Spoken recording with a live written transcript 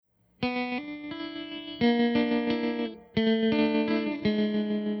Am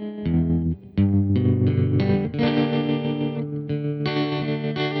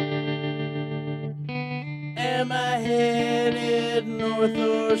I headed north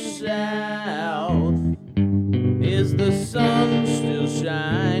or south? Is the sun still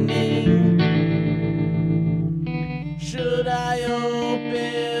shining? Should I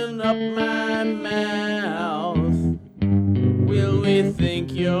open up my mouth? Will we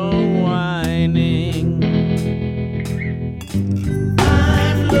think you're whining?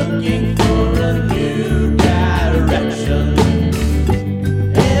 I'm looking for a new direction.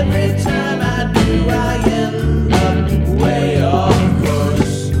 Every time I do, I end up way off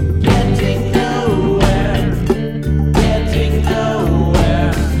course. Getting nowhere, getting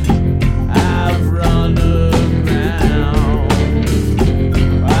nowhere. I've run aground,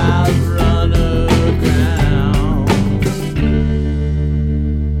 I've run aground.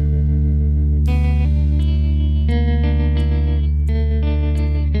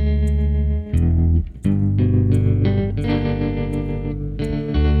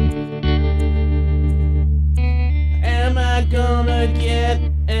 Am I gonna get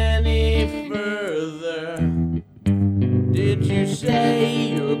any further? Did you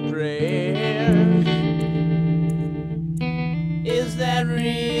say your prayers? Is that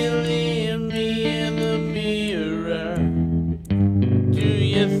really me in the mirror? Do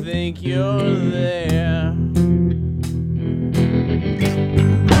you think you're there?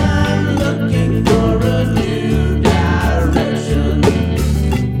 I'm looking for a new direction,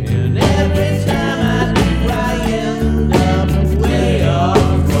 and every time I do, I end up way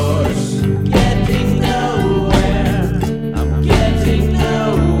off course. Getting nowhere, I'm getting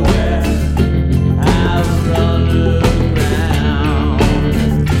nowhere. I've run aground,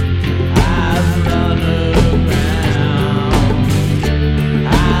 I've run aground,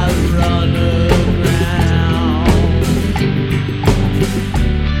 I've run aground.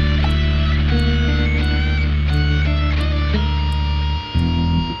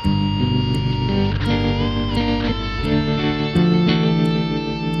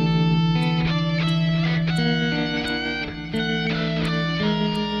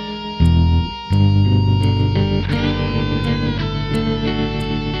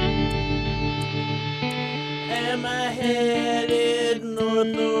 Am I headed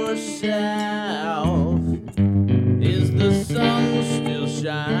north or south? Is the sun still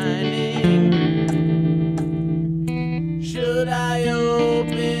shining? Should I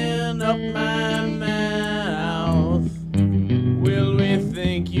open up my mouth? Will we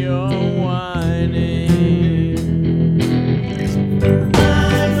think you're